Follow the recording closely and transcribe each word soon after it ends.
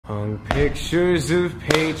Hung pictures of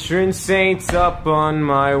patron saints up on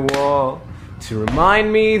my wall to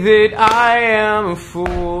remind me that I am a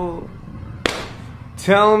fool.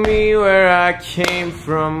 Tell me where I came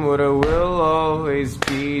from, what I will always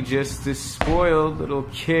be, just a spoiled little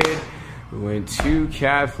kid who went to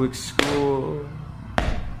Catholic school.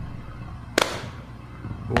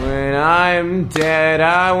 When I'm dead,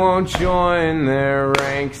 I won't join their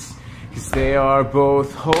ranks, 'cause they are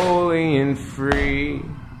both holy and free.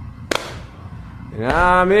 And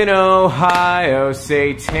I'm in Ohio,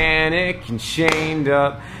 satanic and chained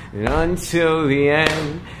up, and until the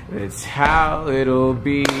end, that's how it'll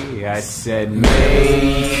be. I said,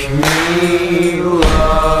 make me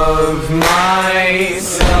love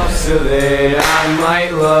myself so that I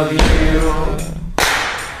might love you.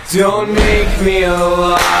 Don't make me a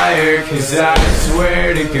liar, 'cause I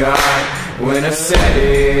swear to God, when I said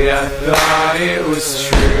it, I thought it was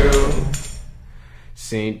true.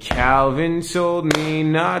 St. Calvin told me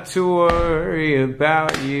not to worry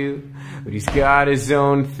about you, but he's got his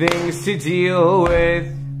own things to deal with.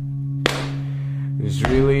 There's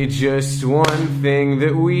really just one thing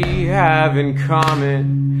that we have in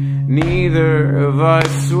common: neither of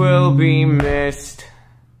us will be missed.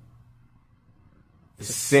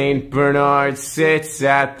 St. Bernard sits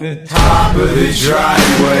at the top of the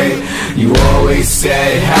driveway. You always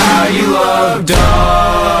said how you love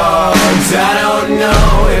dogs. I don't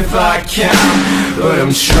know if I count, but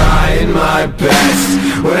I'm trying my best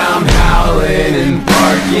when I'm howling and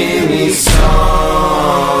barking these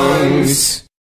songs.